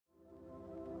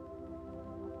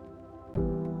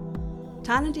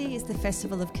Tarnanthi is the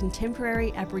festival of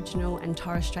contemporary Aboriginal and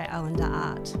Torres Strait Islander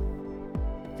art.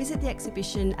 Visit the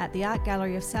exhibition at the Art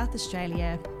Gallery of South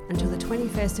Australia until the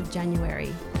 21st of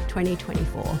January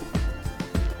 2024.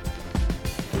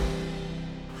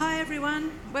 Hi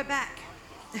everyone, we're back.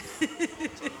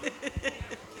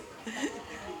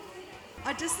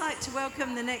 I'd just like to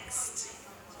welcome the next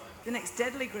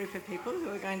deadly group of people who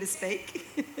are going to speak.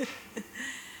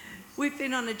 We've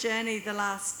been on a journey the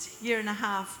last year and a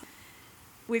half.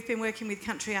 We've been working with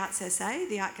Country Arts SA,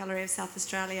 the Art Gallery of South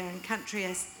Australia, and Country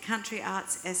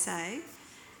Arts SA.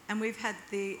 And we've had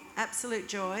the absolute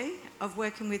joy of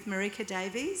working with Marika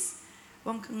Davies,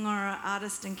 Wonkangora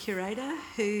artist and curator,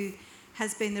 who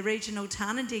has been the regional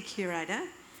Tarnanthi curator,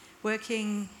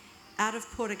 working out of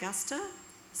Port Augusta.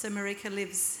 So Marika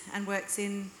lives and works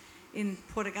in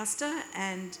Port Augusta,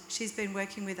 and she's been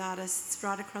working with artists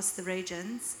right across the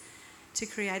regions to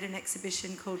create an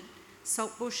exhibition called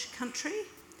Saltbush Country.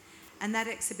 And that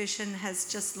exhibition has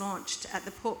just launched at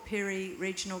the Port Pirie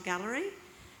Regional Gallery,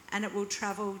 and it will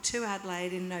travel to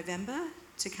Adelaide in November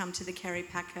to come to the Kerry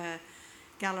Packer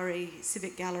Gallery,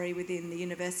 Civic Gallery within the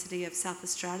University of South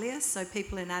Australia. So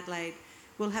people in Adelaide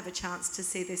will have a chance to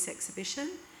see this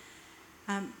exhibition.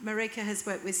 Marika has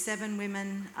worked with 7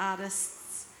 women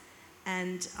artists,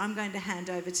 and I'm going to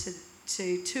hand over to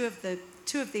two of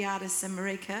the artists and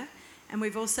Marika. And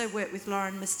we've also worked with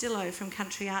Lauren Mustillo from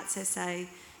Country Arts SA,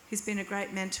 who's been a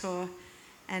great mentor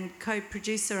and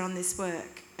co-producer on this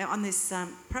work, on this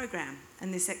program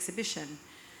and this exhibition.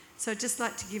 So I'd just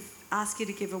like to ask you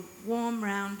to give a warm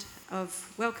round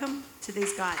of welcome to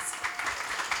these guys.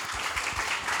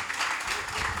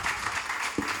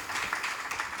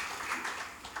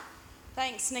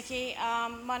 Thanks, Nikki.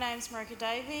 My name's Marika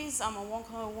Davies. I'm a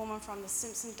Wonkangora woman from the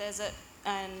Simpson Desert,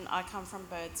 and I come from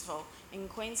Birdsville in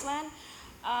Queensland.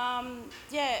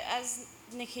 As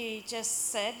Nikki just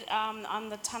said, I'm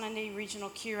the Tarnanthi Regional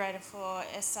Curator for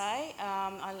SA.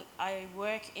 I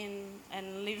work in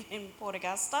and live in Port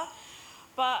Augusta.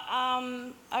 But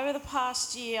over the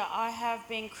past year, I have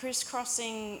been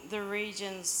crisscrossing the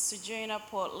regions, Ceduna,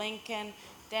 Port Lincoln,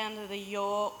 down to the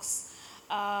Yorks,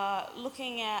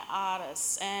 looking at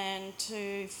artists and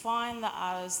to find the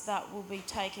artists that will be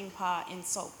taking part in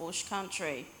Saltbush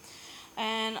Country.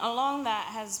 And along that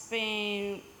has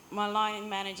been my line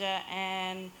manager,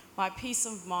 and my peace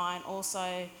of mind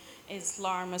also is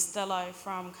Lauren Mustillo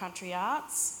from Country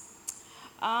Arts.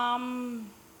 As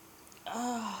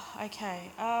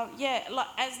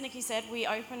Nikki said, we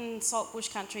opened Saltbush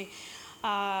Country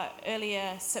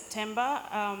earlier September,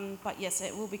 but yes,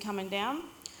 it will be coming down.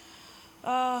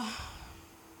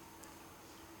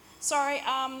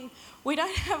 We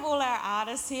don't have all our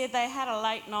artists here. They had a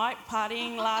late night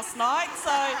partying last night,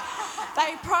 so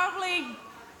they probably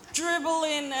dribble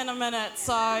in a minute.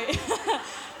 So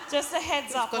just a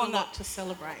heads up on that. Got a lot to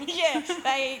celebrate. Yeah,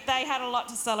 they had a lot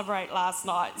to celebrate last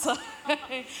night. So,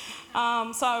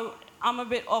 so I'm a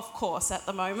bit off course at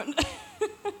the moment.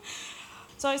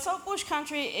 So Saltbush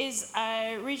Country is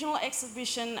a regional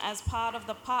exhibition as part of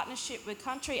the partnership with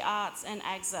Country Arts and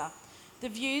AGSA. The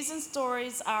views and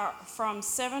stories are from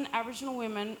 7 Aboriginal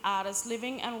women artists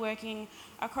living and working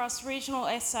across regional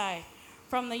SA,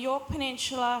 from the Yorke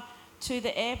Peninsula to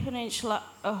the Eyre Peninsula,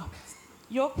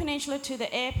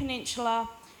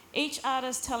 each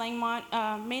artist telling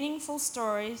meaningful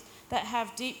stories that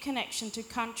have deep connection to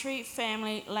country,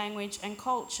 family, language and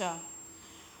culture.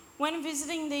 When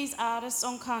visiting these artists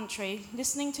on country,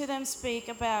 listening to them speak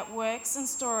about works and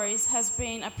stories has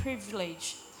been a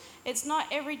privilege. It's not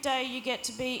every day you get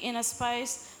to be in a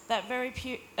space that very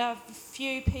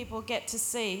few people get to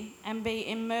see and be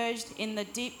immersed in the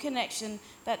deep connection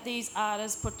that these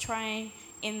artists portray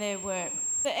in their work.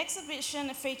 The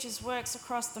exhibition features works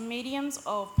across the mediums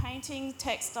of painting,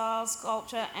 textiles,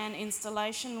 sculpture and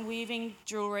installation, weaving,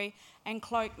 jewellery and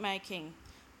cloak making.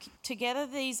 Together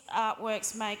these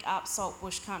artworks make up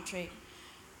Saltbush Country.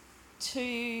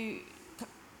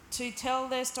 To tell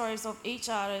their stories of each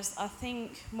artist, I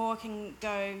think more can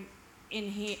go in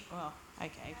here. Well,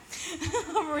 okay.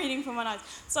 I'm reading from my notes.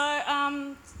 So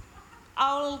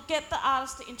I'll get the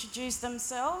artists to introduce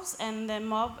themselves and their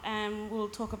mob, and we'll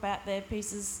talk about their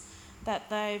pieces that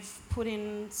they've put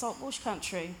in Saltbush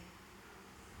Country.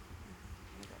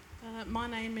 My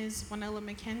name is Juanella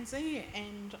McKenzie,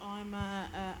 and I'm a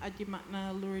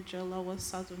Adyamatna Lurija Lower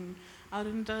Southern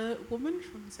Islander woman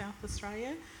from South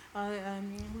Australia. I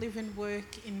live and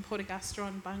work in Port Augusta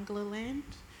on Bungalow land,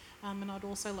 and I'd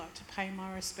also like to pay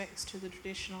my respects to the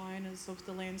traditional owners of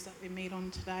the lands that we meet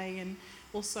on today, and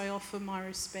also offer my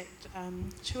respect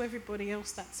to everybody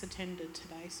else that's attended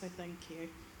today, so thank you.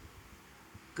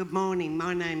 Good morning,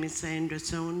 my name is Sandra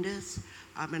Saunders.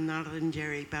 I'm a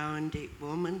Nurrungeri Bowendick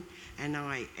woman and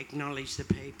I acknowledge the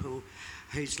people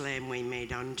whose land we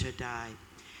meet on today.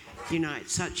 You know,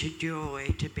 it's such a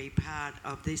joy to be part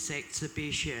of this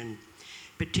exhibition,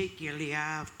 particularly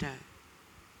after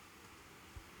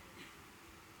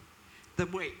the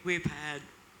week we've had.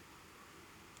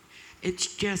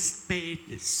 It's just been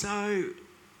so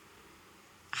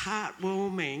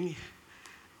heartwarming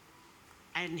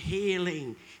and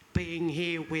healing being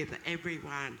here with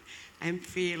everyone and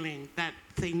feeling that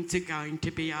things are going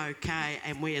to be okay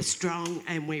and we are strong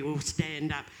and we will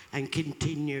stand up and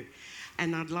continue.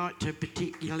 And I'd like to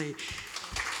particularly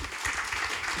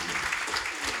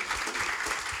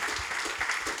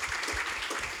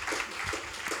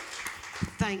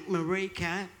thank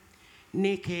Marika,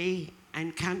 Nikki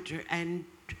and Country and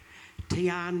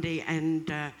Tiandi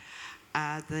and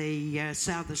the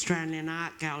South Australian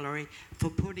Art Gallery for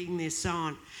putting this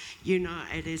on. You know,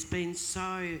 it has been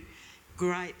so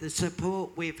great, the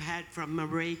support we've had from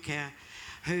Marika,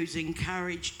 who's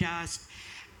encouraged us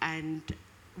and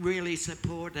really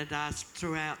supported us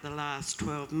throughout the last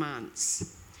 12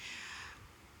 months.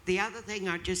 The other thing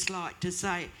I'd just like to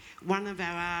say, one of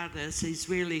our artists is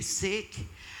really sick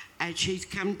and she's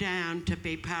come down to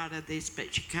be part of this,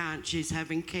 but she can't. She's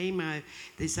having chemo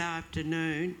this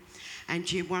afternoon. And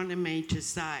she wanted me to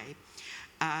say,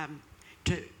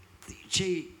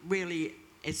 she really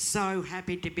is so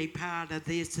happy to be part of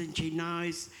this and she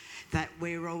knows that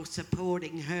we're all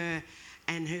supporting her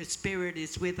and her spirit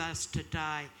is with us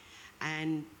today.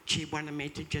 And she wanted me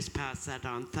to just pass that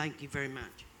on. Thank you very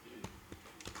much.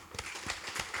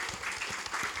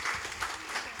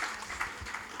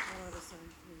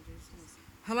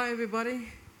 Hello, everybody.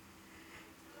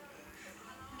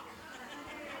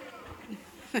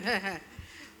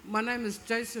 My name is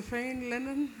Josephine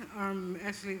Lennon. I'm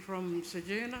actually from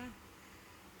Sojourner.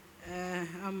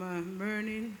 I'm a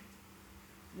Murnin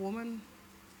woman,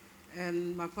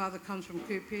 and my father comes from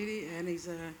Kupiri, and he's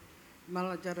a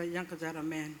Malajara Yankajara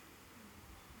man.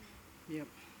 Yep.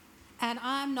 And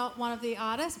I'm not one of the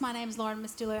artists. My name's Lauren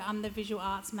Mustillo. I'm the visual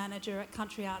arts manager at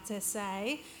Country Arts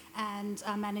SA, and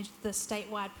I managed the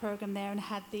statewide program there and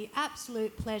had the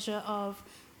absolute pleasure of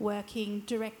working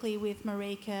directly with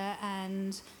Marika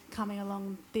and coming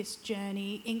along this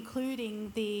journey,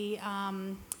 including the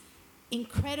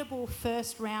incredible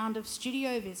first round of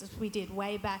studio visits we did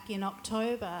way back in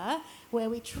October, where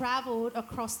we travelled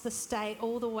across the state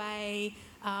all the way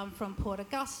from Port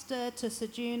Augusta to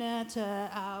Sojourner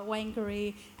to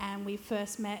Wangari, and we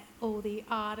first met all the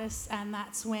artists, and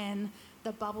that's when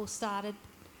the bubble started,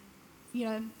 you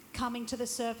know, coming to the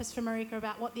surface for Marika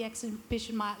about what the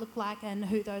exhibition might look like and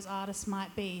who those artists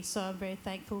might be. So I'm very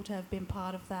thankful to have been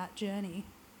part of that journey.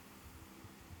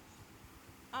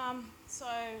 So,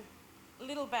 a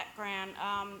little background,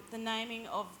 the naming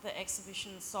of the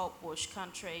exhibition Saltbush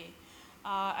Country.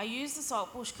 I use the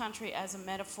Saltbush Country as a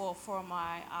metaphor for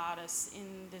my artists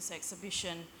in this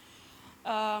exhibition.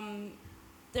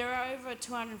 There are over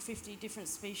 250 different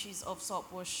species of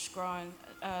saltbush grown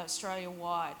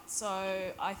Australia-wide. So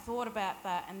I thought about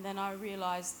that and then I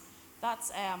realised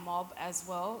that's our mob as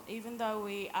well. Even though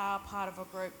we are part of a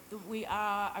group, we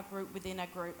are a group within a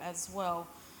group as well.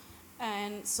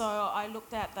 And so I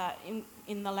looked at that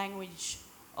in the language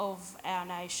of our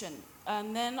nation.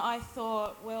 And then I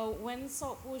thought, well, when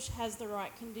saltbush has the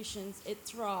right conditions, it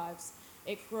thrives,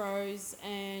 it grows,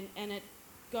 and it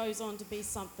goes on to be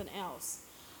something else.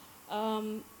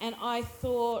 And I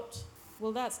thought,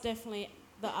 well, that's definitely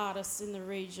the artists in the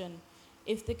region.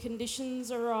 If the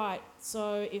conditions are right,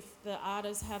 so if the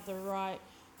artists have the right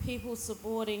people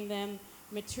supporting them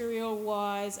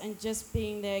material-wise and just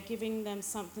being there, giving them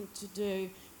something to do,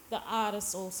 the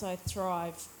artists also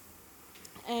thrive.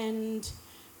 And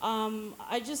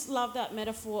I just love that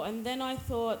metaphor. And then I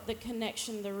thought the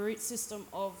connection, the root system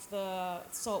of the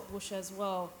saltbush as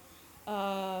well.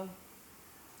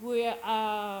 We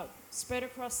are spread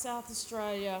across South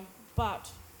Australia, but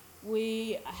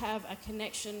we have a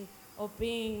connection of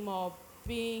being mob,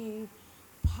 being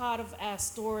part of our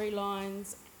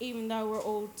storylines. Even though we're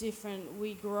all different,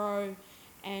 we grow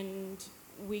and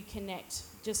we connect,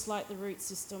 just like the root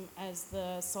system as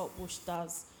the saltbush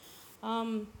does.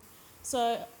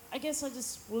 So I guess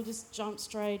we'll just jump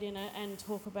straight in it and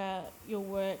talk about your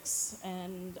works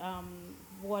and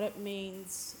what it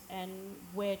means and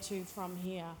where to from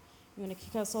here. You want to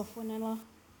kick us off, Juanella?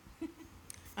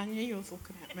 I knew you were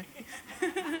looking at me.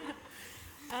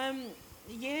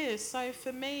 Yeah, so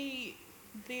for me,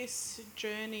 this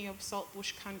journey of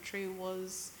Saltbush Country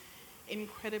was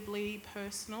incredibly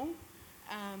personal.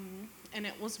 And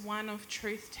it was one of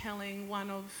truth-telling, one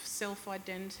of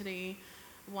self-identity,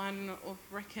 one of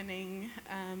reckoning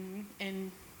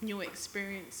and new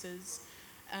experiences.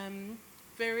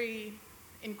 Very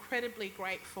incredibly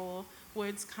grateful,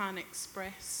 words can't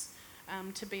express,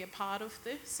 to be a part of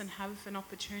this and have an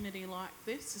opportunity like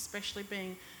this, especially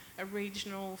being a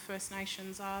regional First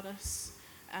Nations artist.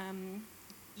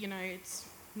 You know, it's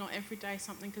not every day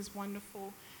something as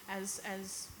wonderful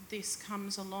as this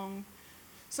comes along.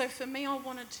 So for me, I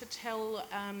wanted to tell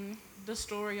the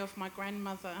story of my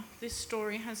grandmother. This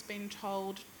story has been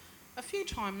told a few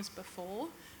times before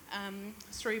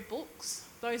through books.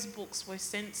 Those books were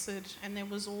censored and there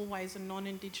was always a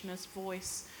non-Indigenous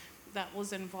voice that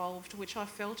was involved, which I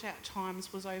felt at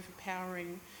times was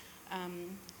overpowering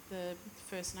the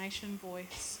First Nation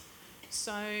voice.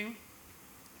 So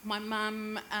my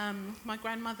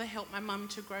grandmother helped my mum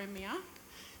to grow me up.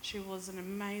 She was an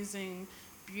amazing,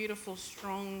 beautiful,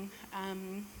 strong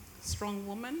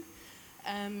woman.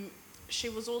 She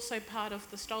was also part of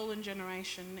the stolen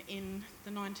generation in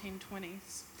the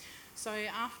 1920s. So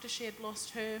after she had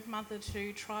lost her mother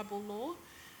to tribal law,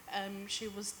 she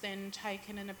was then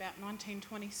taken in about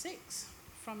 1926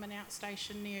 from an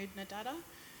outstation near Oodnadatta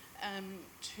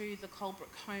to the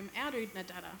Colebrook home out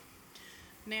Oodnadatta.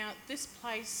 Now, this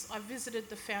place, I visited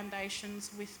the foundations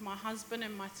with my husband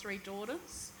and my 3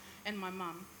 daughters and my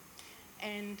mum.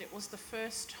 And it was the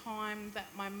first time that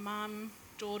my mum,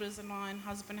 daughters and I and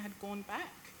husband had gone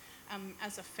back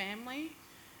as a family.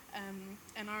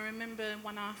 And I remember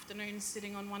one afternoon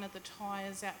sitting on one of the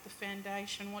tyres out the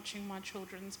foundation watching my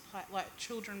children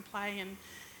play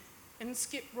and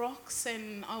skip rocks,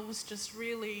 and I was just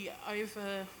really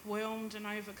overwhelmed and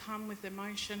overcome with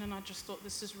emotion, and I just thought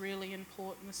this is really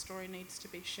important, the story needs to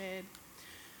be shared.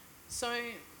 So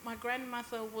my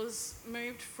grandmother was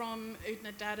moved from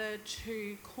Oodnadatta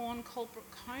to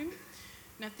Colebrook home.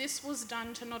 Now this was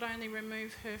done to not only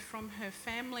remove her from her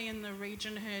family in the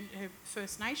region, her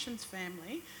First Nations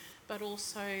family, but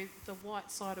also the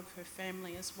white side of her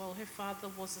family as well. Her father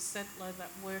was a settler that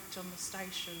worked on the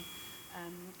station,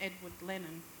 Edward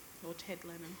Lennon, or Ted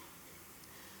Lennon.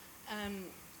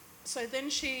 So then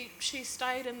she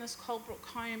stayed in this Colebrook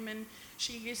home and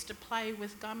she used to play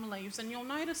with gum leaves. And you'll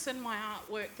notice in my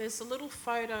artwork there's a little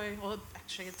photo, or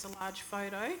actually it's a large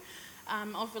photo,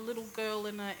 of a little girl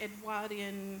in an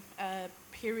Edwardian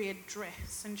period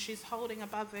dress, and she's holding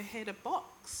above her head a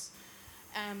box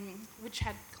which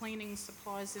had cleaning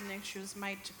supplies in there. She was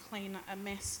made to clean a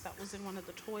mess that was in one of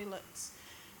the toilets.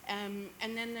 And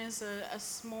then there's a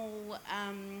small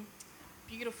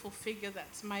beautiful figure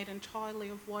that's made entirely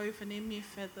of woven emu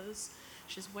feathers.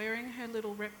 She's wearing her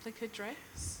little replica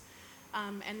dress.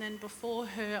 And then before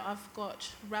her I've got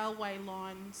railway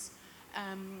lines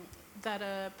that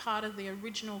are part of the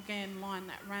original Ghan line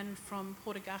that ran from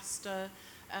Port Augusta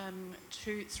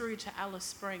through to Alice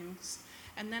Springs.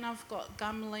 And then I've got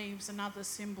gum leaves and other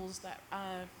symbols that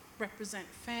represent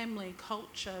family,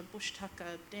 culture, bush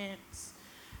tucker, dance.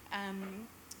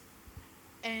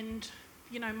 And,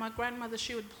 you know, my grandmother,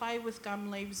 she would play with gum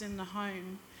leaves in the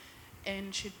home,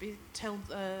 and she'd tell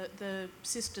the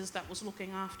sisters that was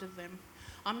looking after them,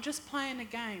 I'm just playing a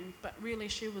game, but really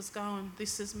she was going,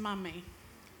 this is mummy,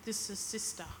 this is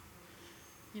sister,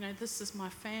 you know, this is my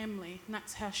family. And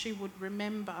that's how she would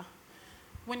remember.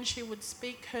 When she would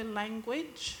speak her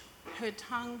language, her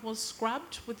tongue was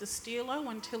scrubbed with the stilo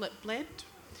until it bled.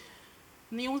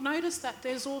 And you'll notice that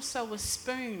there's also a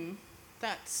spoon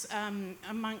that's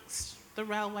amongst the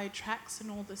railway tracks and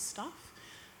all this stuff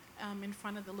in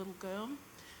front of the little girl.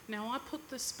 Now I put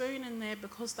the spoon in there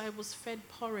because they was fed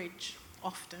porridge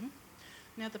often.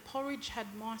 Now the porridge had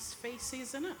mice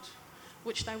feces in it,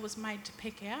 which they was made to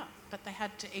pick out, but they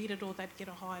had to eat it or they'd get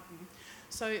a hiding.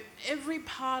 So every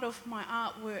part of my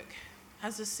artwork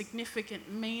has a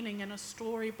significant meaning and a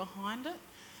story behind it.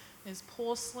 There's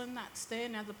porcelain that's there.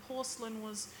 Now the porcelain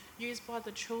was used by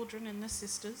the children and the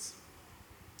sisters,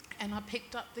 and I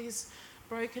picked up these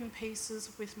broken pieces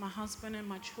with my husband and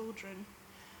my children,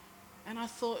 and I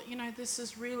thought, you know, this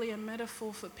is really a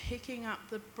metaphor for picking up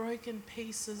the broken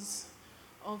pieces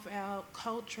of our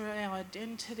culture, our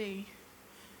identity,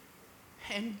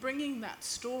 and bringing that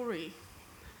story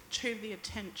to the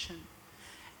attention,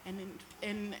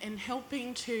 and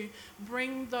helping to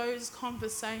bring those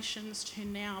conversations to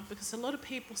now, because a lot of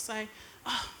people say,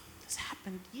 oh, this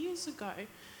happened years ago,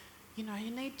 you know, you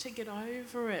need to get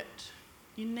over it,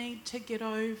 you need to get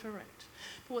over it.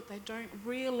 But what they don't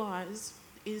realise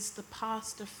is the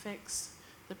past affects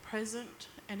the present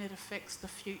and it affects the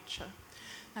future.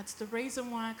 That's the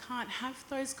reason why I can't have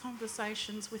those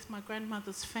conversations with my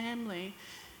grandmother's family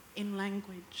in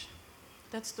language.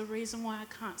 That's the reason why I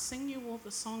can't sing you all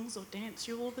the songs or dance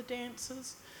you all the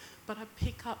dances, but I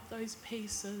pick up those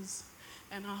pieces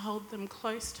and I hold them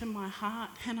close to my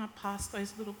heart and I pass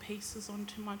those little pieces on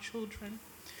to my children.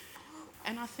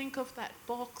 And I think of that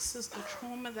box as the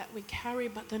trauma that we carry,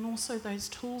 but then also those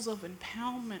tools of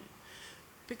empowerment.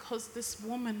 Because this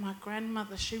woman, my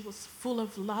grandmother, she was full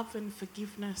of love and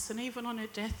forgiveness. And even on her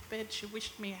deathbed, she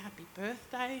wished me a happy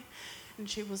birthday. And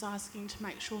she was asking to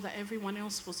make sure that everyone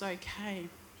else was okay.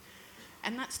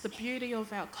 And that's the beauty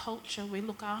of our culture. We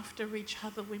look after each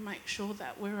other. We make sure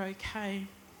that we're okay.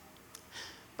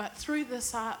 But through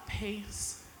this art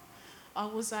piece, I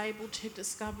was able to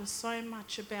discover so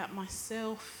much about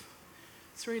myself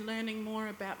through learning more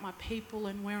about my people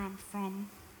and where I'm from.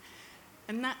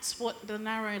 And that's what the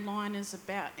narrow line is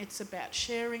about. It's about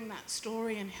sharing that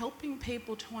story and helping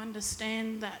people to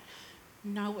understand that,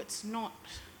 no, it's not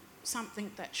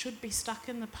something that should be stuck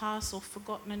in the past or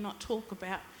forgotten and not talked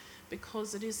about,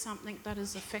 because it is something that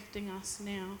is affecting us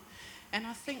now. And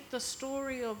I think the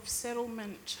story of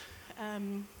settlement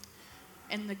and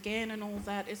the GAN and all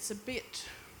that, it's a bit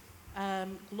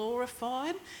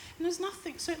glorified. And there's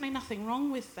certainly nothing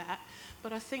wrong with that.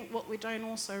 But I think what we don't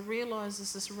also realise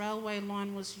is this railway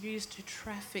line was used to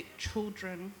traffic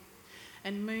children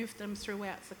and move them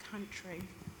throughout the country.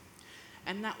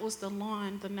 And that was the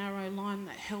line, the narrow line,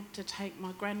 that helped to take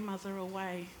my grandmother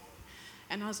away.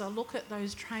 And as I look at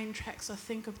those train tracks, I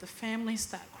think of the families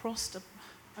that crossed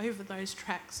over those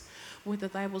tracks, whether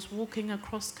they was walking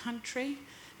across country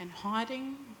and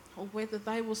hiding, or whether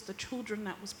they was the children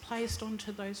that was placed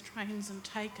onto those trains and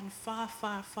taken far,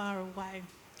 far, far away.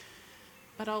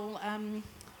 But I'll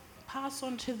pass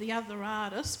on to the other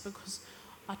artists because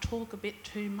I talk a bit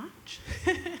too much.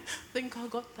 I think I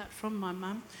got that from my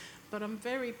mum. But I'm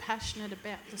very passionate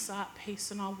about this art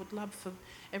piece, and I would love for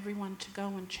everyone to go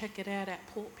and check it out at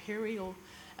Port Pirie or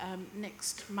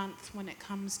next month when it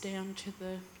comes down to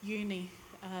the uni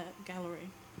gallery.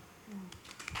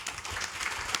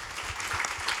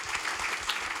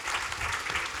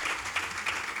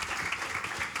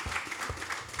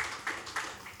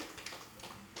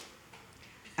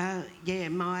 Yeah,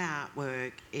 my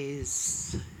artwork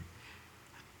is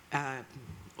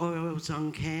oils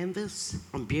on canvas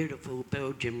on beautiful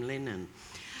Belgium linen.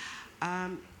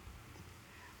 My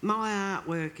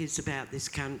artwork is about this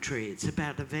country. It's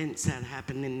about events that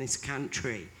happen in this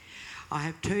country. I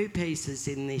have two pieces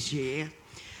in this year.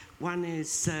 One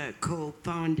is called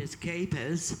Finders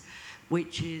Keepers,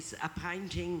 which is a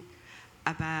painting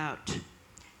about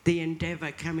the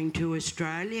Endeavour coming to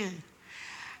Australia.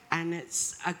 And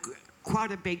it's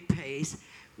quite a big piece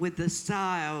with the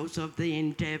sails of the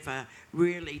Endeavour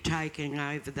really taking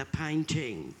over the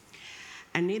painting.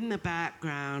 And in the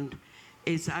background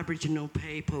is Aboriginal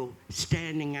people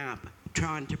standing up,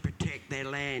 trying to protect their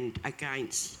land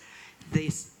against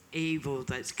this evil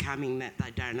that's coming that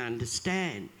they don't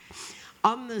understand.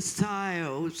 On the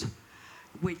sails,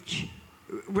 which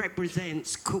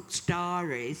represents Cook's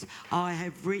diaries, I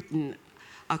have written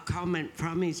a comment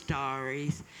from his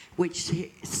diaries which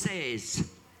says,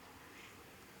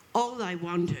 all they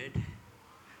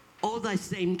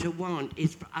seem to want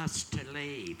is for us to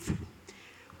leave.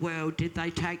 Well, did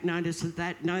they take notice of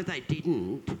that? No, they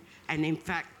didn't. And in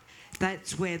fact,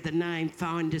 that's where the name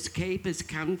Finders Keepers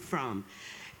comes from,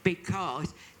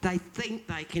 because they think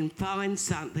they can find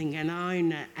something and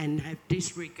own it and have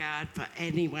disregard for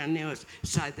anyone else,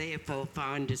 so therefore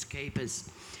Finders Keepers.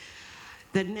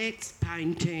 The next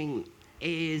painting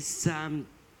is a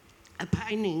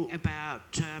painting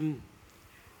about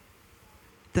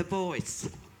the voice.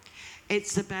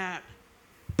 It's about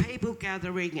people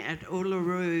gathering at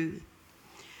Uluru,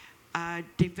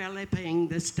 developing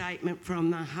the statement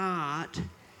from the heart.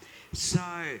 So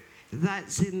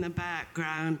that's in the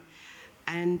background.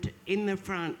 And in the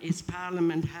front is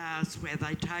Parliament House, where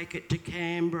they take it to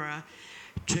Canberra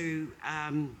to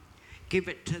give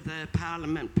it to the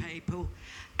Parliament people.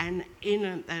 And in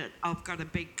it, I've got a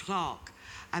big clock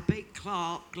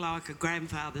like a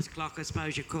grandfather's clock, I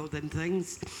suppose you call them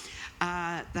things,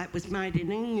 that was made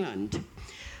in England.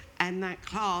 And that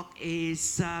clock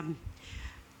is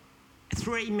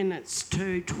 3 minutes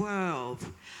to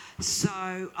 12.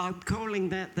 So I'm calling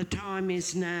that The Time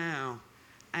Is Now.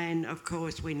 And of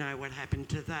course we know what happened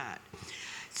to that.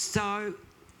 So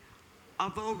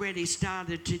I've already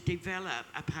started to develop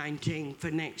a painting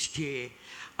for next year.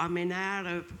 I mean, out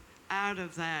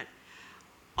of that,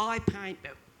 I paint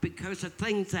because of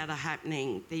things that are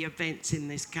happening, the events in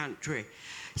this country.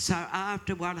 So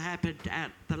after what happened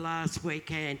at the last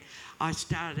weekend, I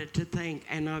started to think,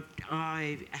 and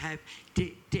I have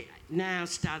now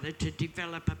started to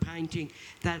develop a painting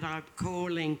that I'm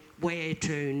calling Where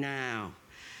To Now.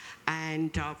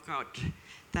 And I've got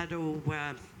that all,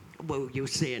 well, you'll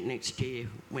see it next year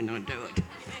when I do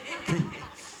it.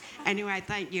 Anyway,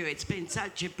 thank you. It's been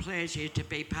such a pleasure to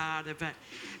be part of it.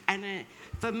 And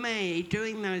for me,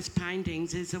 doing those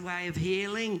paintings is a way of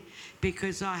healing,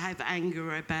 because I have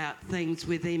anger about things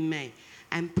within me.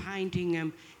 And painting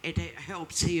them, it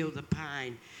helps heal the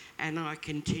pain. And I will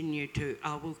continue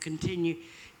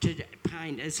to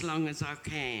paint as long as I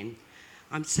can.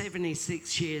 I'm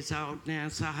 76 years old now,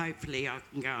 so hopefully I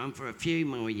can go on for a few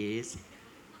more years.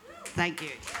 Thank you.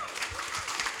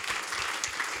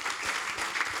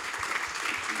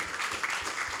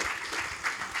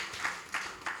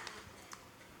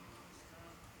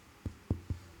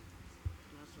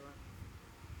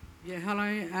 Yeah,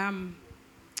 hello.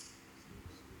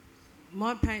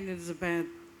 My painting is about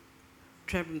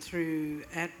travelling through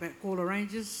outback Kaurna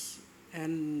ranges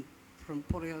and from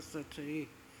Portiosta to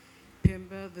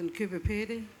Pemba, then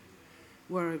Kupapedi,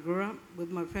 where I grew up with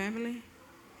my family.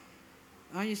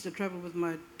 I used to travel with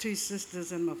my 2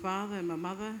 sisters and my father and my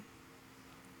mother,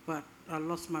 but I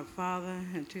lost my father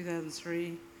in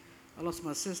 2003. I lost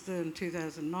my sister in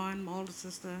 2009, my older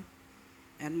sister,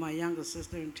 and my younger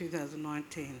sister in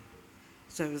 2019.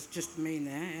 So it was just me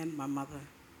now and my mother.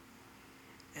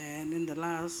 And in the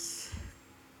last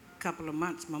couple of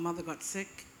months, my mother got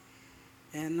sick,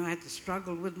 and I had to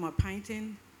struggle with my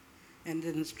painting and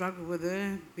didn't struggle with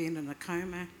her being in a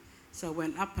coma. So I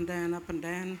went up and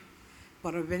down,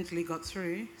 but I eventually got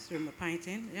through my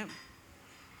painting, yep.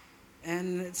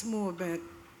 And it's more about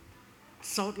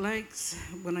salt lakes.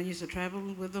 When I used to travel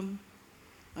with them,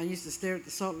 I used to stare at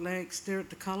the salt lakes, stare at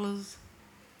the colours,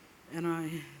 and I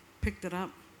picked it up.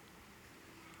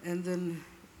 And then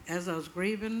as I was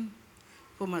grieving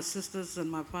for my sisters and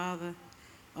my father,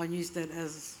 I used that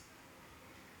as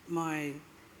my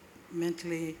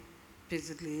mentally,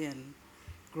 physically, and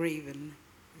grieving,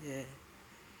 yeah.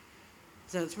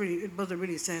 So it was a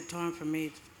really sad time for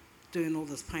me doing all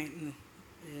this painting,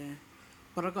 yeah.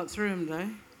 But I got through them though,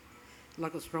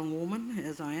 like a strong woman,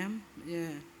 as I am, yeah.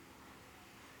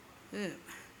 Yeah.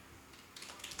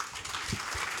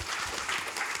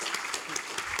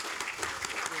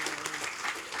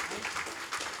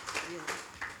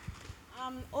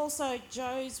 Also,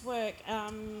 Jo's work,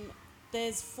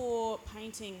 there's 4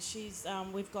 paintings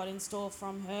we've got in store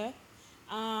from her.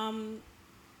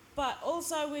 But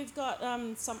also we've got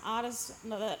some artists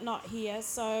that are not here.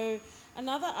 So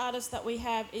another artist that we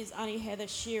have is Aunty Heather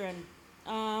Sheeran.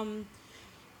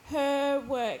 Her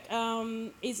work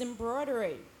is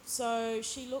embroidery. So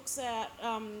she looks at,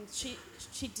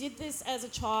 she did this as a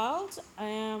child,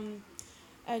 and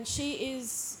she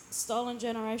is stolen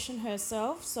generation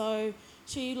herself. So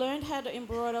she learned how to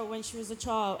embroider when she was a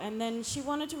child, and then she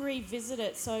wanted to revisit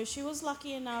it. So she was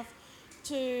lucky enough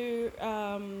to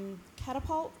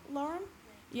catapult, Lauren?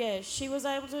 Yeah, she was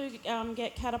able to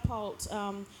get catapult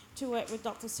to work with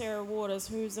Dr. Sarah Waters,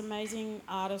 who's an amazing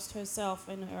artist herself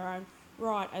in her own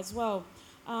right as well.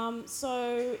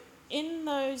 So in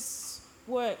those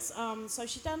works, so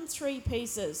she'd done 3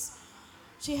 pieces.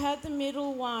 She had the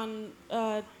middle one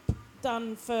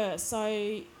done first.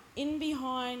 So in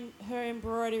behind her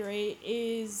embroidery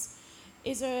is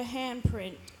her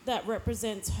handprint that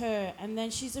represents her, and then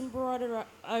she's embroidered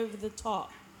over the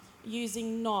top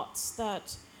using knots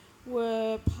that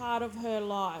were part of her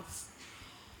life.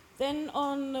 Then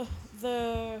on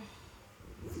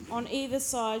either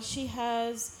side she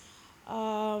has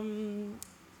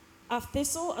a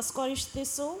thistle, a Scottish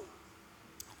thistle.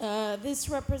 This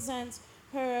represents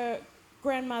her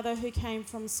grandmother who came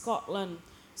from Scotland.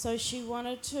 So she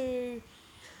wanted to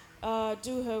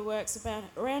do her works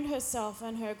around herself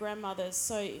and her grandmothers.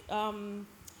 So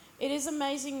it is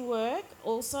amazing work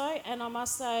also, and I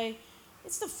must say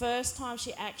it's the first time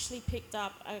she actually picked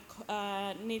up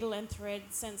a needle and thread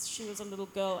since she was a little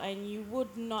girl, and you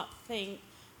would not think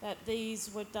that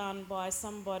these were done by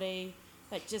somebody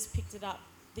that just picked it up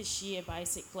this year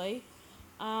basically.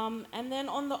 And then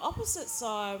on the opposite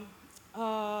side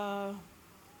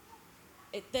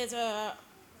there's a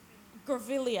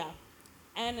grevillea,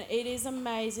 and it is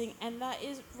amazing, and that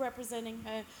is representing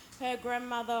her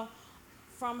grandmother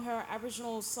from her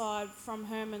Aboriginal side from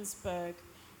Hermansburg.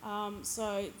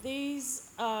 So these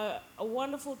are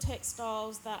wonderful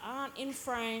textiles that aren't in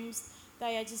frames,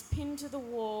 they are just pinned to the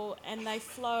wall, and they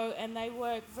flow, and they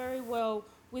work very well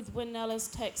with Juanella's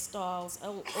textiles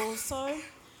also.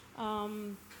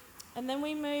 And then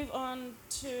we move on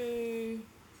to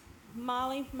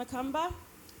Marley Macumba.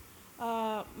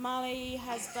 Marley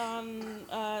has done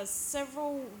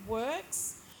several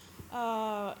works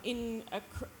in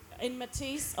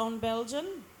Matisse on Belgium.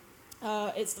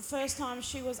 It's the first time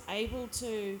she was able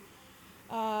to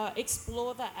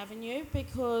explore that avenue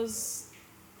because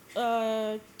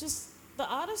just the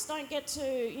artists don't get to,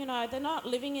 they're not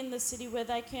living in the city where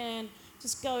they can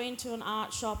just go into an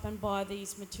art shop and buy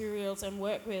these materials and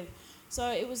work with. So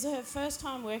it was her first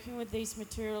time working with these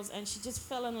materials, and she just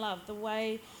fell in love the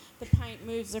way the paint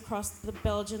moves across the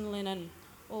Belgian linen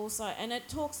also. And it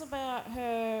talks about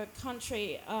her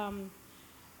country in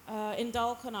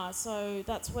Dalkana, so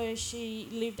that's where she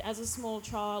lived as a small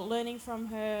child, learning from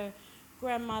her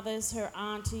grandmothers, her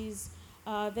aunties.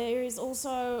 There is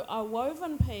also a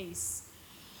woven piece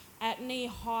at knee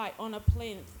height on a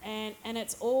plinth, and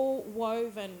it's all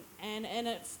woven, and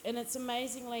it's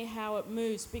amazingly how it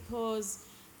moves, because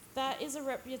that is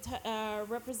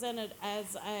represented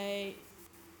as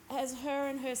her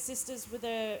and her sisters with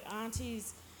her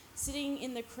aunties sitting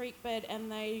in the creek bed,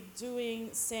 and they doing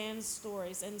sand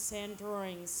stories and sand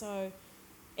drawings. So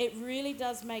it really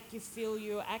does make you feel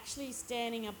you're actually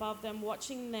standing above them,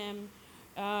 watching them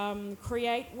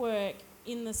create work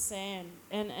in the sand,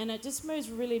 and it just moves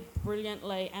really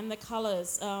brilliantly, and the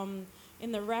colours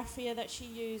in the raffia that she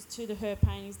used to her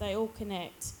paintings, they all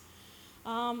connect.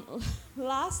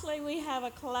 Lastly, we have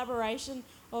a collaboration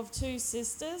of two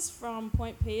sisters from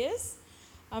Point Piers,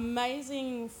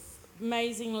 amazing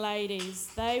ladies.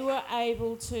 They were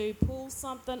able to pull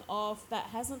something off that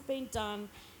hasn't been done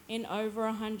in over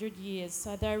 100 years,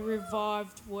 so they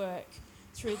revived work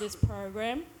through this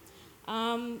program.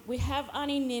 We have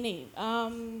Aunty Nini.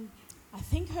 I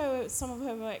think some of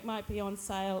her work might be on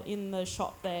sale in the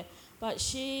shop there, but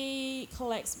she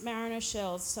collects mariner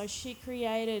shells. So she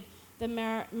created the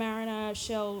mariner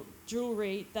shell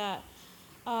jewellery that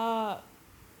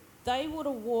they would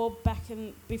have wore back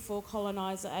before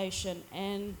colonisation,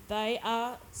 and they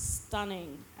are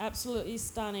stunning, absolutely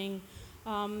stunning.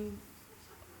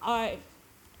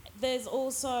 There's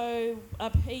also a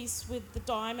piece with the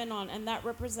diamond on, and that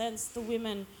represents the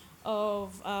women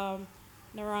of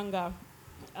Naranga.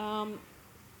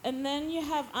 And then you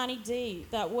have Aunty D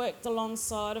that worked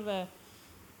alongside of her.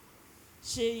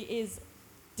 She is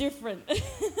different.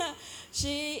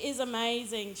 She is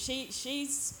amazing.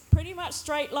 She's pretty much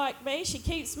straight like me. She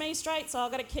keeps me straight, so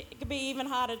I've got to it could be even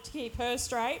harder to keep her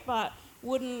straight, but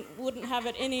wouldn't have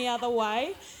it any other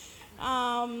way.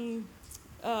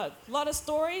 A lot of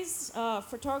stories.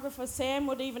 Photographer Sam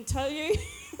would even tell you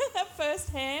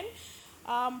firsthand.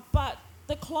 But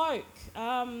the cloak,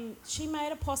 she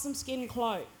made a possum skin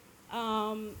cloak,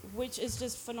 which is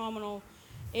just phenomenal.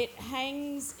 It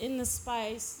hangs in the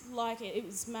space like it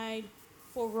was made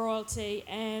for royalty,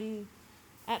 and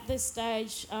at this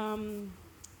stage,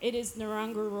 it is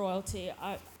Narangga royalty.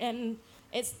 And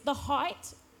it's the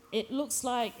height. It looks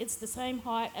like it's the same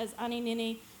height as Aunty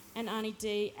Nini and Aunty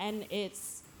D, and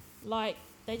it's like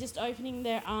they're just opening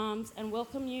their arms and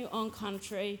welcome you on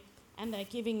country, and they're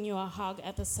giving you a hug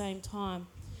at the same time.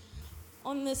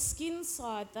 On the skin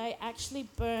side, they actually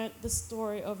burnt the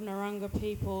story of Narangga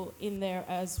people in there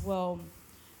as well.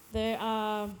 There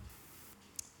are,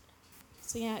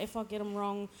 Sonia, if I get them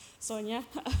wrong, Sonia,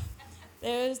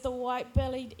 there's the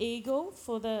white-bellied eagle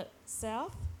for the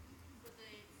south,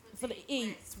 for the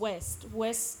east,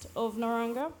 west of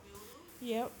Narangga.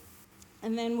 Yep.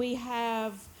 And then we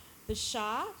have the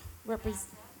shark,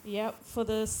 for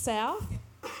the south,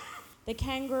 the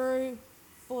kangaroo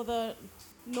for the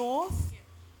north,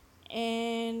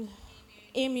 and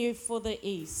emu for the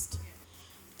east.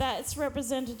 That's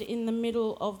represented in the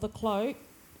middle of the cloak.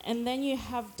 And then you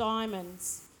have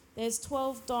diamonds. There's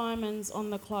 12 diamonds on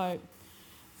the cloak.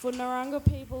 For Narangga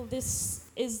people, this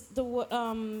is the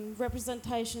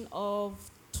representation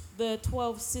of the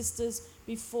 12 sisters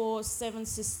before Seven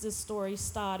Sisters story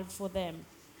started for them.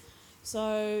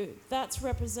 So that's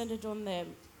represented on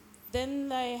them. Then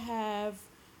they have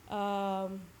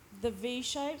the V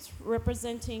shapes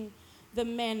representing the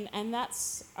men, and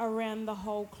that's around the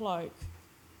whole cloak.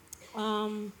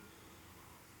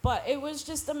 But it was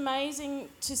just amazing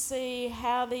to see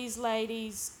how these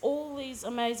ladies, all these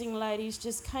amazing ladies,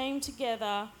 just came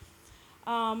together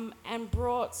and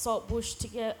brought Saltbush to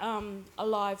get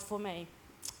alive for me.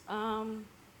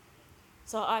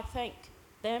 So I thank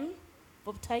them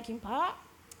for taking part.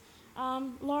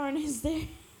 Lauren, is there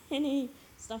any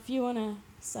stuff you want to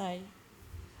say?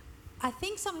 I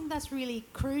think something that's really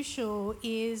crucial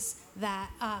is that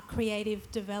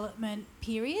creative development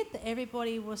period, that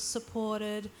everybody was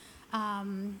supported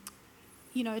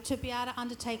to be able to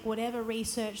undertake whatever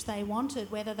research they wanted,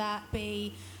 whether that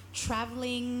be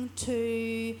travelling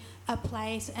to a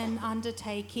place and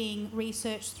undertaking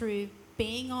research through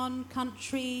being on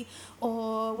country,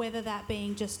 or whether that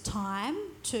being just time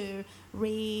to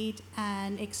read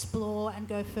and explore and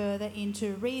go further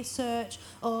into research,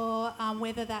 or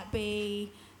whether that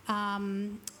be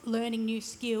learning new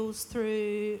skills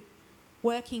through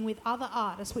working with other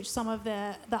artists, which some of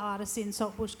the artists in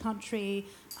Saltbush Country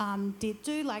did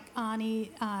do, like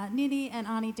Aunty Nini and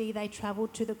Aunty Dee. They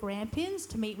travelled to the Grampians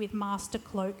to meet with master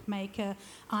cloak maker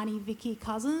Aunty Vicky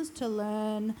Cousins to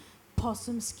learn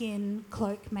possum skin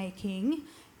cloak making,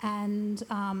 and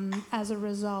as a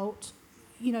result,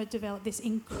 developed this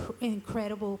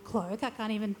incredible cloak. I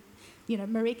can't even,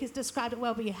 Marika's described it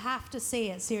well, but you have to see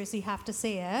it, seriously have to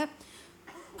see it.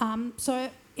 So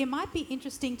it might be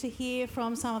interesting to hear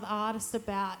from some of the artists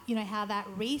about, how that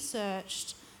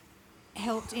research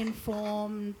helped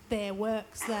inform their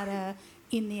works that are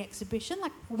in the exhibition.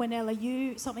 Like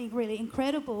Juanella, something really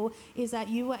incredible is that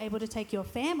you were able to take your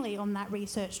family on that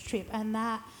research trip, and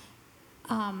that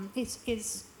is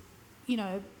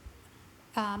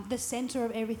the centre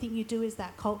of everything you do is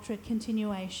that culture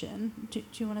continuation. Do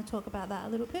you want to talk about that a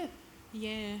little bit?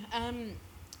 Yeah.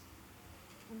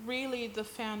 Really the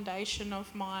foundation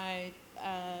of my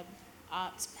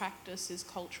arts practice is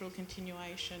cultural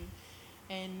continuation,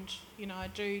 and I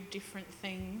do different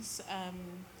things,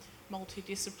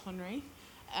 multidisciplinary,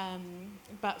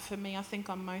 but for me I think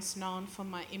I'm most known for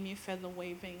my emu feather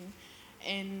weaving,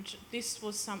 and this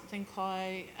was something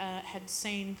I had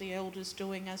seen the elders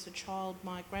doing as a child,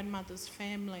 my grandmother's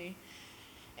family.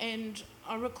 And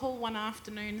I recall one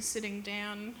afternoon sitting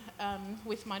down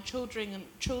with my children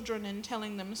and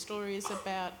telling them stories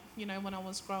about, when I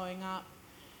was growing up.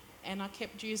 And I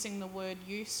kept using the word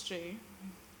used to.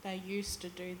 They used to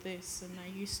do this and they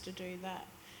used to do that.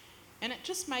 And it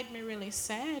just made me really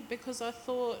sad, because I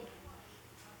thought,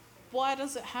 why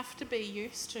does it have to be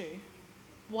used to?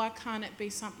 Why can't it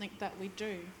be something that we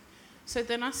do? So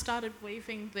then I started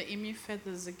weaving the emu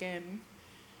feathers again.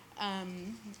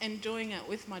 And doing it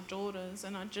with my daughters,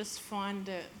 and I just find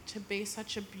it to be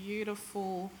such a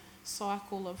beautiful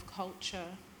cycle of culture.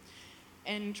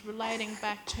 And relating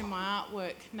back to my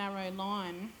artwork, Narrow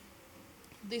Line,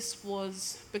 this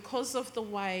was because of the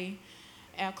way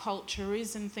our culture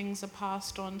is and things are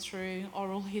passed on through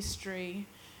oral history,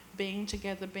 being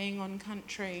together, being on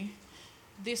country.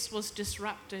 This was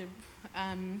disruptive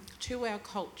to our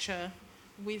culture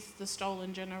with the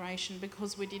stolen generation,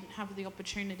 because we didn't have the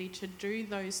opportunity to do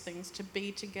those things, to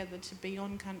be together, to be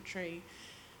on country,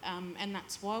 and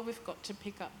that's why we've got to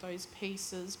pick up those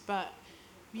pieces. But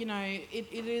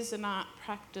it is an art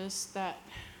practice that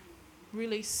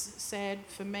really sad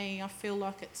for me. I feel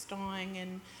like it's dying,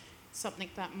 and something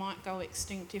that might go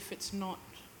extinct if it's not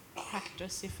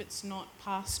practiced, if it's not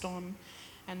passed on,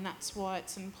 and that's why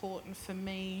it's important for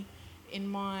me in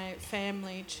my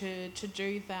family to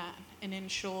do that and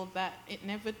ensure that it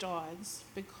never dies,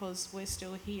 because we're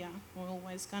still here. We're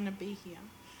always going to be here.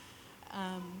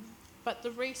 But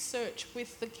the research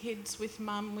with the kids, with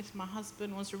Mum, with my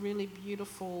husband, was a really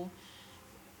beautiful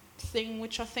thing,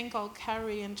 which I think I'll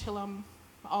carry until I'm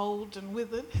old and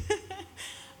withered.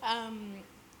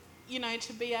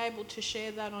 To be able to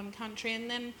share that on country. And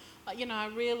then, I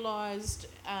realised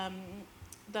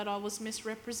that I was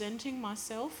misrepresenting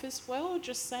myself as well,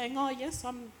 just saying, oh yes,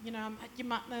 I'm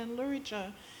Adyamatna and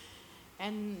Lurija.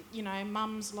 And,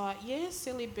 Mum's like, yeah,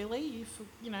 silly Billy,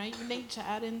 you need to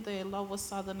add in the lower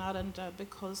southern Aranda,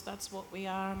 because that's what we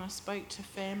are. And I spoke to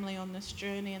family on this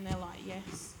journey, and they're like,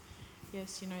 yes,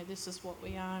 this is what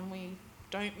we are, and we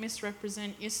don't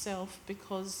misrepresent yourself,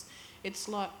 because it's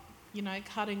like,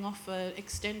 cutting off an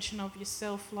extension of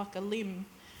yourself like a limb.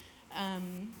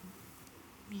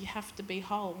 You have to be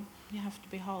whole.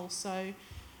 So,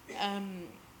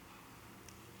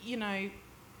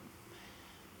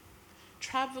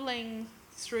 travelling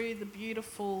through the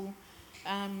beautiful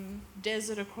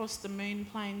desert across the moon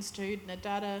plains to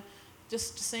Nadada,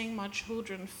 just seeing my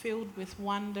children filled with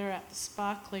wonder at the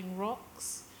sparkling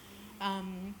rocks,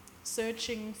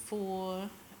 searching for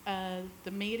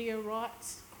the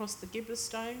meteorites across the Gibber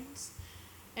stones,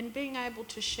 and being able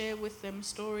to share with them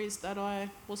stories that I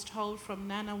was told from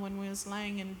Nana when we was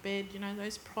laying in bed,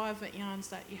 those private yarns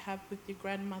that you have with your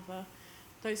grandmother,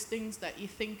 those things that you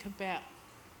think about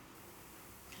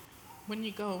when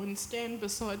you go and stand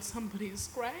beside somebody's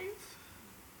grave.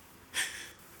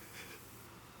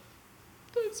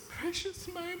 Those precious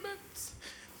moments,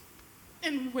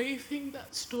 and weaving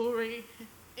that story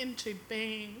into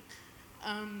being.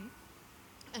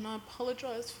 And I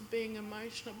apologise for being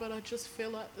emotional, but I just feel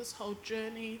like this whole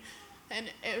journey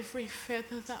and every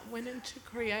feather that went into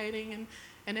creating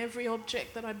and every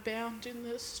object that I bound in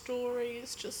this story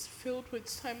is just filled with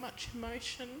so much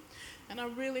emotion. And I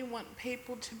really want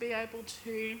people to be able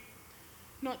to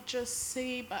not just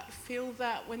see but feel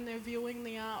that when they're viewing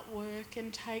the artwork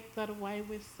and take that away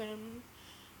with them,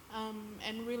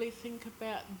 and really think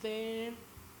about their,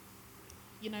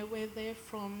 where they're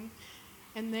from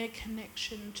and their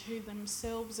connection to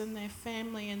themselves and their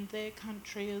family and their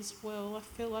country as well. I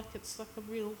feel like it's like a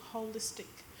real holistic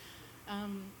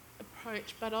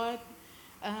approach, but I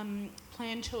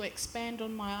plan to expand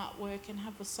on my artwork and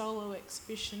have a solo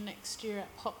exhibition next year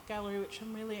at Pop Gallery, which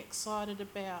I'm really excited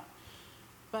about.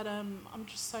 But I'm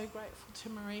just so grateful to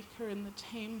Marika and the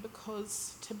team,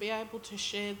 because to be able to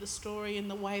share the story in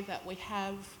the way that we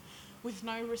have, with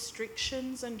no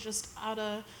restrictions and just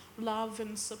utter love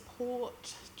and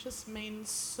support, just means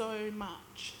so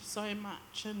much.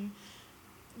 And,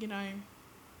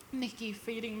 Nikki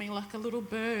feeding me like a little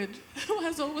bird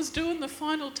as I was doing the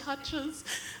final touches,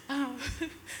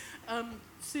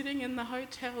 sitting in the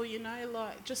hotel,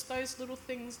 like just those little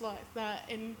things like that.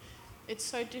 And it's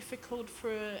so difficult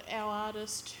for our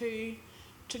artists to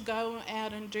go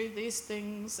out and do these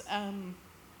things and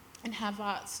have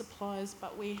art supplies,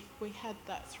 but we had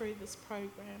that through this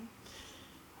program.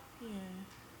 Yeah.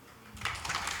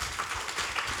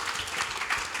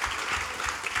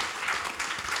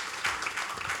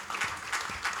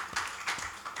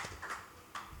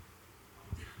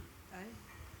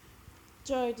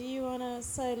 Joe, do you want to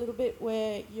say a little bit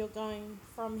where you're going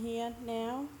from here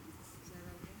now?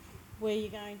 Where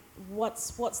you're going? What's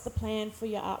the plan for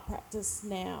your art practice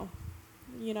now?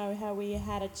 How we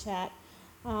had a chat.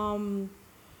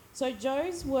 So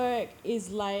Joe's work is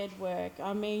layered work.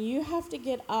 I mean, you have to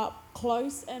get up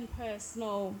close and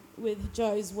personal with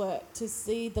Joe's work to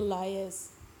see the layers.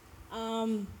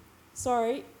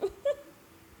 Sorry.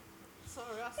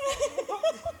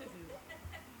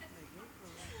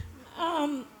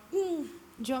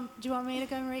 Do you want me to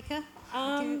go, Marika?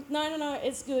 No,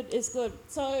 it's good.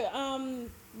 So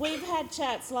we've had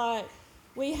chats, like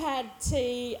we had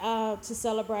tea to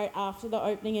celebrate after the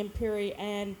opening in Piri,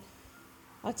 and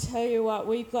I tell you what,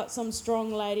 we've got some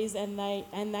strong ladies, and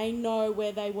they know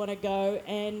where they want to go.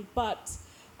 But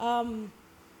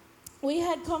we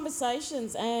had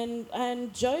conversations,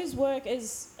 and Joe's work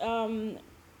is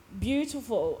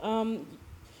beautiful.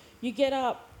 You get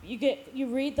up, you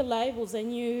read the labels,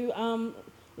 and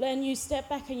you step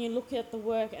back and you look at the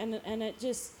work, and it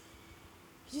just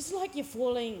like you're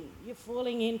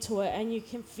falling into it, and you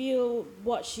can feel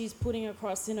what she's putting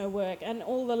across in her work, and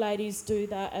all the ladies do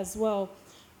that as well.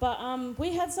 But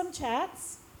we had some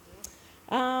chats.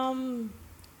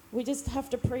 We just have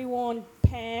to pre-warn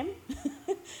Pam.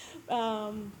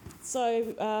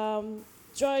 So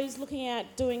Joe's looking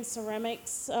at doing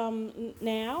ceramics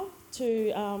now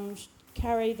to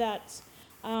carry that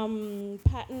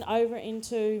pattern over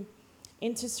into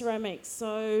ceramics.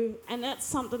 So, and that's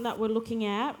something that we're looking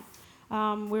at.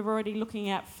 We're already looking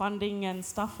at funding and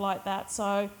stuff like that.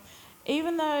 So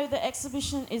even though the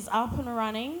exhibition is up and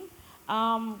running,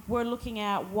 we're looking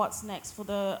at what's next for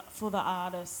the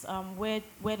artists. Where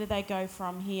do they go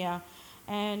from here?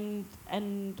 And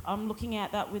I'm looking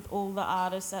at that with all the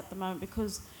artists at the moment,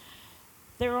 because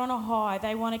they're on a high.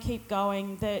 They want to keep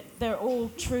going. They're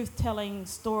all truth-telling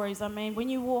stories. I mean, when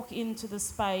you walk into the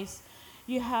space,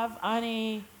 you have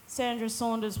Aunty Sandra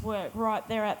Saunders' work right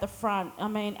there at the front. I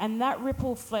mean, and that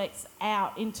ripple flecks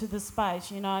out into the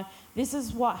space. This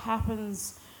is what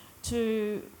happens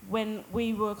to when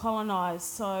we were colonised.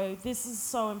 So this is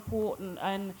so important.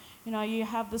 And you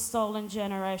have the stolen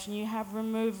generation. You have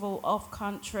removal of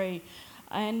country,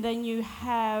 and then you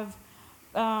have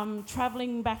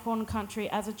travelling back on country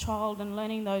as a child and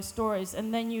learning those stories,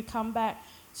 and then you come back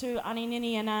to Aunty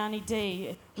Nini and Aunty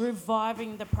D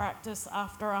reviving the practice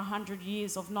after 100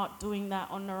 years of not doing that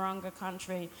on Narungga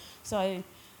country. So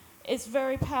it's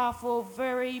very powerful,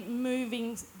 very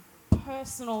moving,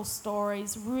 personal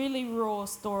stories, really raw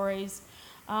stories.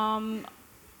 Come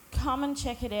and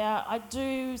check it out. I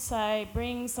do say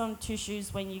bring some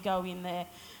tissues when you go in there,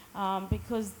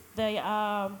 because they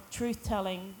are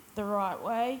truth-telling the right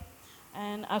way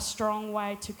and a strong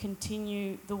way to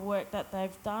continue the work that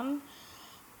they've done.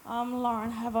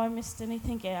 Lauren, have I missed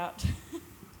anything out?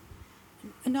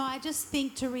 No, I just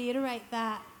think to reiterate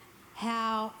that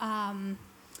how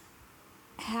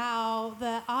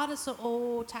the artists are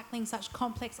all tackling such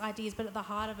complex ideas, but at the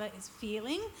heart of it is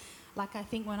feeling. Like, I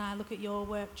think when I look at your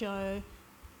work, Joe,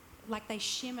 like they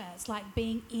shimmer. It's like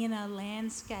being in a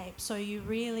landscape. So you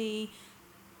really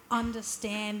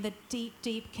understand the deep,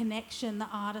 deep connection the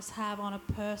artists have on a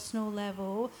personal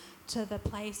level to the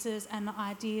places and the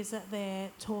ideas that they're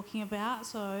talking about.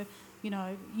 So, you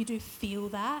know, you do feel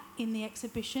that in the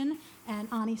exhibition. And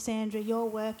Aunty Sandra, your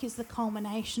work is the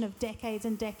culmination of decades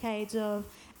and decades of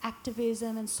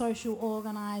activism and social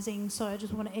organising. So I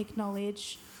just want to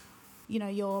acknowledge, you know,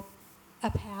 you're a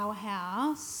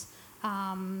powerhouse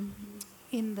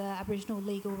in the Aboriginal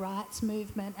legal rights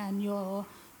movement, and your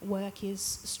work is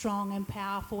strong and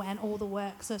powerful, and all the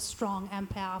works are strong and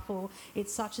powerful.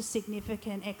 It's such a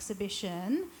significant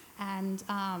exhibition, and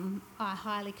I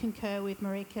highly concur with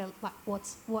Marika, like,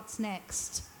 what's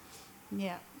next?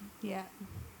 Yeah.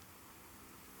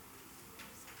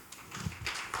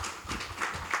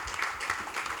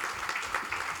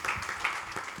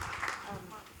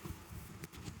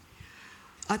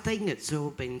 I think it's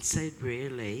all been said,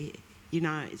 really. You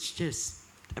know, it's just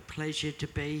a pleasure to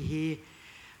be here.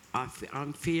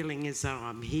 I'm feeling as though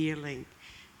I'm healing,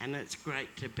 and it's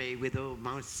great to be with all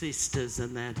my sisters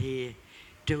and that here,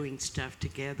 doing stuff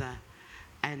together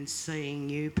and seeing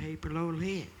you people all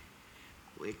here.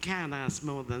 We can't ask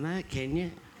more than that, can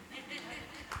you?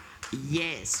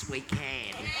 Yes, we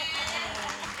can.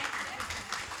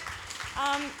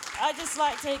 I'd just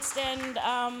like to extend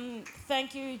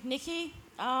thank you, Nikki.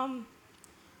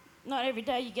 Not every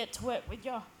day you get to work with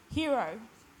your hero.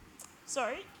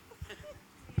 Sorry.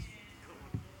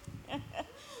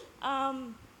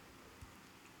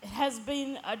 It has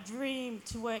been a dream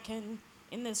to work in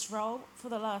this role for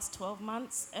the last 12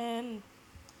 months, and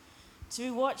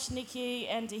to watch Nikki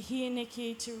and to hear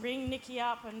Nikki, to ring Nikki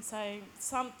up and say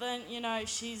something, you know,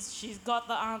 she's got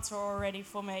the answer already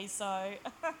for me. So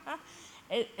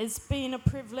it's been a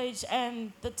privilege,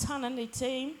 and the Tarnanthi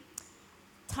team,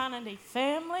 Tarnanthi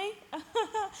family,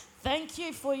 thank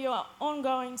you for your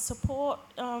ongoing support.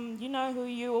 You know who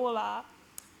you all are.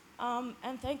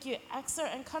 And thank you,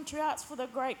 AXA and Country Arts, for the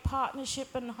great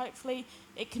partnership, and hopefully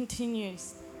it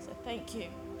continues. So thank you.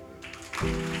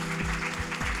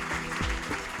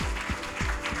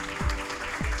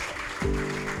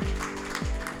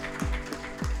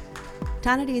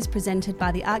 Tarnanthi is presented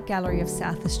by the Art Gallery of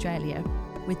South Australia,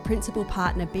 with principal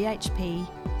partner BHP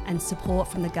and support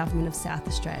from the Government of South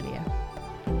Australia.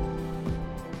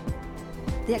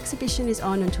 The exhibition is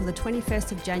on until the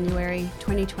 21st of January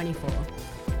 2024.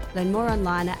 Learn more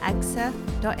online at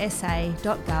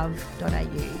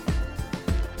axa.sa.gov.au.